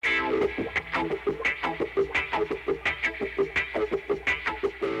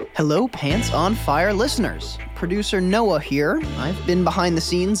Hello, Pants on Fire listeners. Producer Noah here. I've been behind the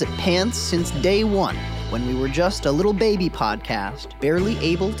scenes at Pants since day one, when we were just a little baby podcast, barely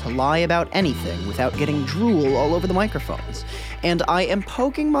able to lie about anything without getting drool all over the microphones. And I am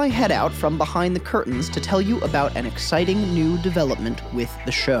poking my head out from behind the curtains to tell you about an exciting new development with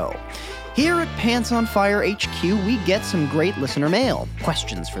the show. Here at Pants on Fire HQ, we get some great listener mail.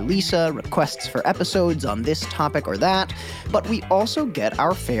 Questions for Lisa, requests for episodes on this topic or that, but we also get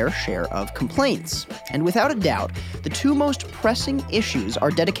our fair share of complaints. And without a doubt, the two most pressing issues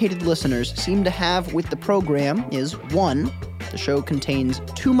our dedicated listeners seem to have with the program is 1, the show contains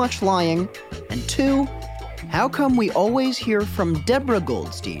too much lying, and 2, how come we always hear from Deborah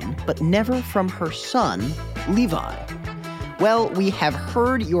Goldstein, but never from her son, Levi? Well, we have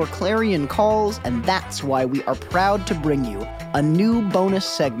heard your clarion calls, and that's why we are proud to bring you a new bonus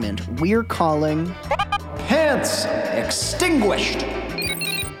segment we're calling Pants Extinguished.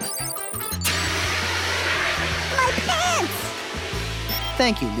 My pants!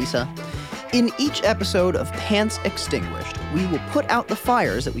 Thank you, Lisa. In each episode of Pants Extinguished, we will put out the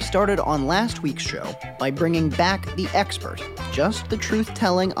fires that we started on last week's show by bringing back the expert, just the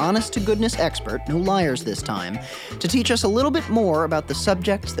truth-telling, honest-to-goodness expert, no liars this time, to teach us a little bit more about the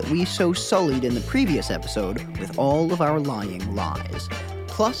subjects that we so sullied in the previous episode with all of our lying lies.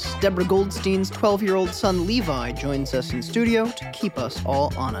 Plus, Deborah Goldstein's 12-year-old son Levi joins us in studio to keep us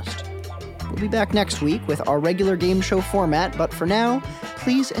all honest. We'll be back next week with our regular game show format, but for now,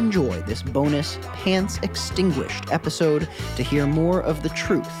 please enjoy this bonus Pants Extinguished episode to hear more of the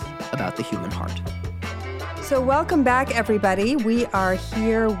truth about the human heart. So welcome back, everybody. We are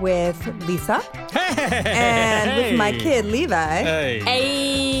here with Lisa. Hey! And with my kid, Levi.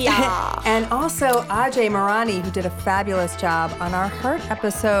 Hey! And also Ajay Marani, who did a fabulous job on our heart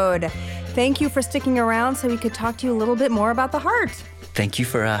episode. Thank you for sticking around so we could talk to you a little bit more about the heart. Thank you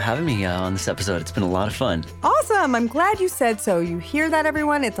for having me on this episode. It's been a lot of fun. Awesome. I'm glad you said so. You hear that,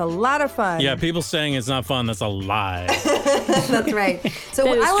 everyone? It's a lot of fun. Yeah, people saying it's not fun, that's a lie. That's right. So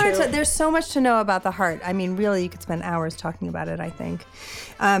That is I wanted true. to, there's so much to know about the heart. I mean, really, you could spend hours talking about it, I think.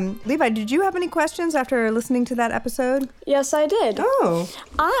 Levi, did you have any questions after listening to that episode? Yes, I did. Oh.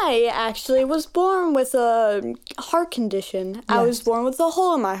 I actually was born with a heart condition. I was born with a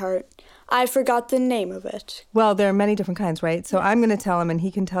hole in my heart. I forgot the name of it. Well, there are many different kinds, right? So I'm going to tell him, and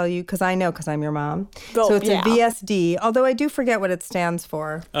he can tell you, because I know, because I'm your mom. Oh, So it's yeah. a VSD, although I do forget what it stands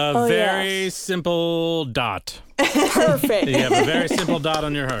for. A very simple dot. Perfect. You have a very simple dot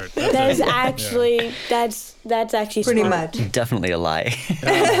on your heart. That is it. actually, that's actually Pretty smart. much. Definitely a lie.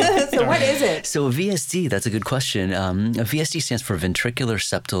 So what is it? So a VSD, that's a good question. A VSD stands for ventricular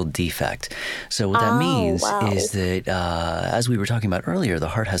septal defect. So what that means is that, as we were talking about earlier, the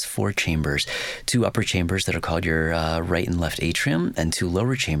heart has 4 chambers. 2 upper chambers that are called your right and left atrium, and 2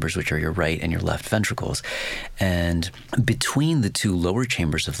 lower chambers, which are your right and your left ventricles. And between the 2 lower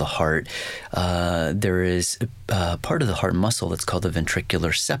chambers of the heart, there is part of the heart muscle that's called the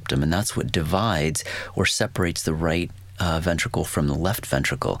ventricular septum, and that's what divides or separates the right ventricle from the left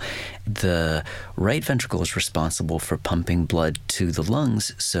ventricle. The right ventricle is responsible for pumping blood to the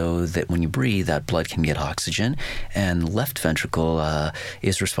lungs so that when you breathe, that blood can get oxygen, and the left ventricle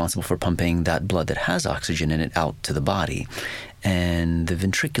is responsible for pumping that blood that has oxygen in it out to the body. And the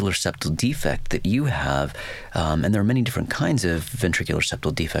ventricular septal defect that you have, and there are many different kinds of ventricular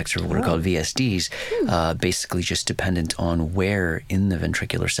septal defects, or what are called VSDs, basically just dependent on where in the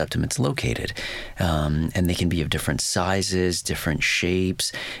ventricular septum it's located. And they can be of different sizes, different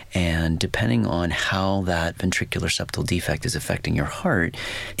shapes, and depending on how that ventricular septal defect is affecting your heart,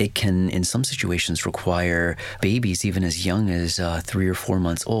 it can, in some situations, require babies even as young as 3 or 4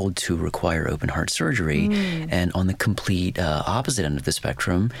 months old to require open heart surgery. And on the complete opposite end of the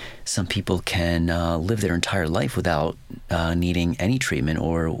spectrum, some people can live their entire life without needing any treatment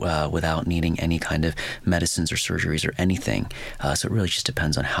or without needing any kind of medicines or surgeries or anything. So it really just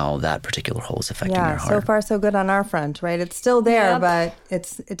depends on how that particular hole is affecting your heart. So far so good on our front, right? It's still there, but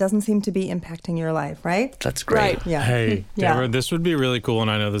it doesn't seem to be impacting your life, right? That's great. Right. Yeah. Hey, Yeah. Deborah, this would be really cool, and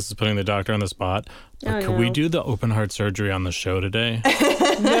I know this is putting the doctor on the spot, but could we do the open heart surgery on the show today?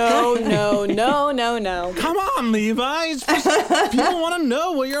 No. Come on, Levi. It's just, people want to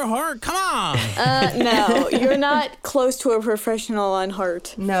know what your heart. Come on. No, you're not close to a professional on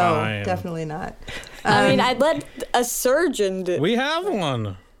heart. No, Fine. definitely not. I mean, I'd let a surgeon do. We have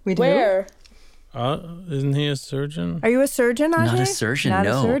one. We do? Where? Isn't he a surgeon? Are you a surgeon, Ajay? Not a surgeon, Not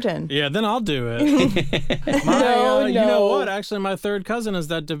no. a surgeon. Yeah, then I'll do it. You know what? Actually, my third cousin is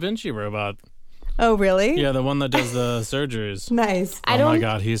that Da Vinci robot. Oh, really? Yeah, the one that does the surgeries. Nice. Oh my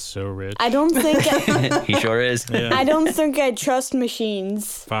God, he's so rich. I don't think He sure is. Yeah. I don't think I trust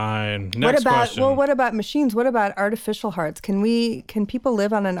machines. Fine. Next question. Well, what about machines? What about artificial hearts? Can people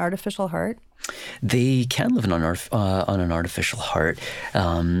live on an artificial heart? They can live on an artificial heart,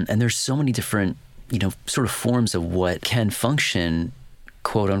 and there's so many different, sort of forms of what can function,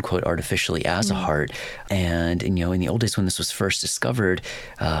 quote unquote, artificially as a heart. And in the old days when this was first discovered,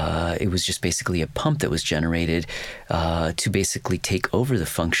 it was just basically a pump that was generated to basically take over the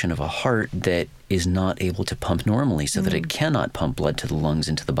function of a heart that is not able to pump normally, so that it cannot pump blood to the lungs,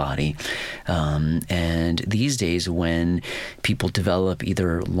 into the body. And these days, when people develop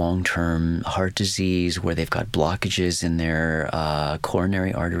either long-term heart disease, where they've got blockages in their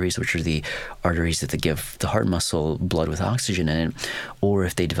coronary arteries, which are the arteries that give the heart muscle blood with oxygen in it, or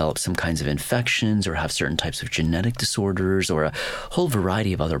if they develop some kinds of infections or have certain types of genetic disorders or a whole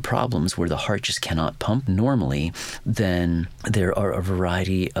variety of other problems where the heart just cannot pump normally, then there are a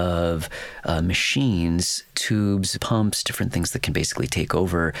variety of machines, tubes, pumps, different things that can basically take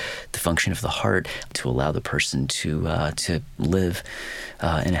over the function of the heart to allow the person to live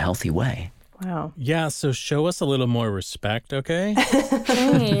in a healthy way. Wow. Yeah, so show us a little more respect, okay?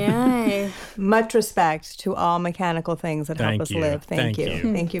 Hey. Much respect to all mechanical things that help us live. Thank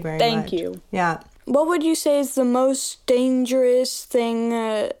you. Thank you very much. Thank you. Yeah. What would you say is the most dangerous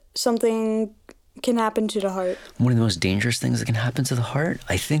thing something can happen to the heart? One of the most dangerous things that can happen to the heart,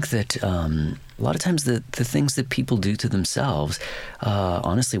 I think that a lot of times the things that people do to themselves,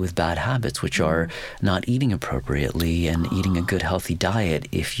 honestly, with bad habits, which are not eating appropriately and eating a good, healthy diet.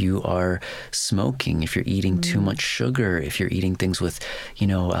 If you are smoking, if you're eating too much sugar, if you're eating things with,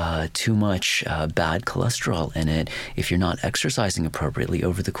 too much bad cholesterol in it, if you're not exercising appropriately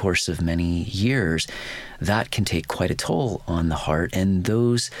over the course of many years, that can take quite a toll on the heart. And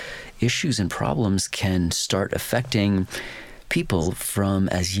those issues and problems can start affecting people from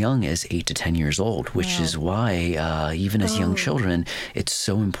as young as 8 to 10 years old, which is why even as young children, it's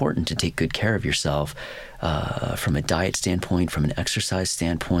so important to take good care of yourself from a diet standpoint, from an exercise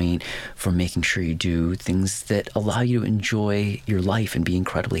standpoint, from making sure you do things that allow you to enjoy your life and be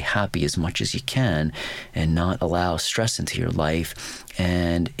incredibly happy as much as you can and not allow stress into your life.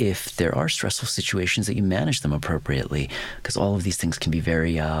 And if there are stressful situations, that you manage them appropriately, because all of these things can be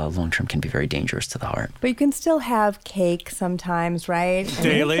very, long-term, can be very dangerous to the heart. But you can still have cake sometimes, right?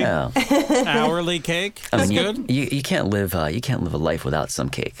 Daily? Yeah. Hourly cake? That's good? You can't live a life without some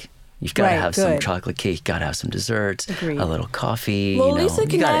cake. You've got to have some chocolate cake. You've got to have some desserts, a little coffee. Well, Lisa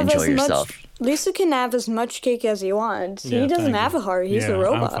you got to enjoy yourself. Lisa can have as much cake as he wants. He doesn't have a heart. He's a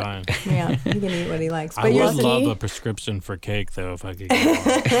robot. I'm fine. Yeah, he can eat what he likes. But I would love a prescription for cake, though, if I could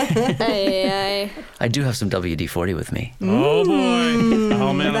get one. I do have some WD-40 with me. Oh, boy.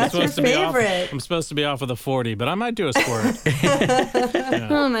 Oh, man, That's I'm supposed your to be off. favorite. I'm supposed to be off with a 40, but I might do a squirt.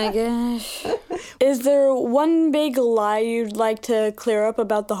 Oh, my gosh. Is there one big lie you'd like to clear up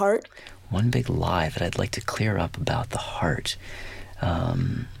about the heart? One big lie that I'd like to clear up about the heart.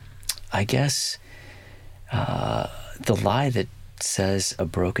 I guess the lie that says a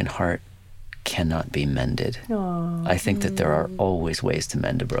broken heart cannot be mended. Aww. I think that there are always ways to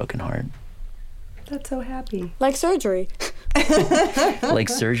mend a broken heart. That's so happy. Like surgery. Like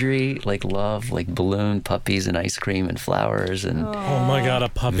surgery, like love, like balloon puppies and ice cream and flowers and Oh, my God, a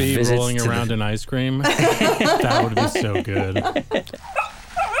puppy Visits rolling to around in ice cream? That would be so good.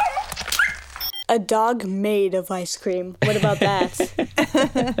 A dog made of ice cream. What about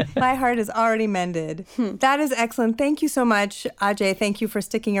that? My heart is already mended. That is excellent. Thank you so much, Ajay. Thank you for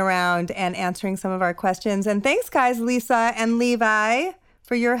sticking around and answering some of our questions. And thanks, guys, Lisa and Levi,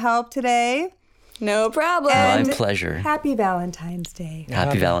 for your help today. No problem. And my pleasure. Happy Valentine's Day.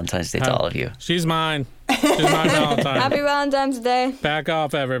 Happy Valentine's Day to all of you. She's mine. She's my Valentine. Happy Valentine's Day. Back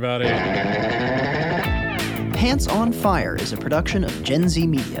off, everybody. Pants on Fire is a production of Gen Z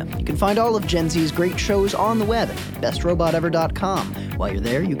Media. You can find all of Gen Z's great shows on the web at bestrobotever.com. While you're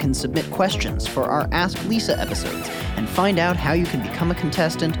there, you can submit questions for our Ask Lisa episodes and find out how you can become a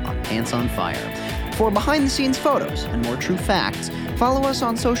contestant on Pants on Fire. For behind-the-scenes photos and more true facts, follow us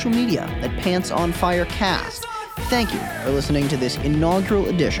on social media at Pants on Fire Cast. Thank you for listening to this inaugural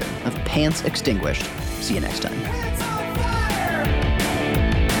edition of Pants Extinguished. See you next time.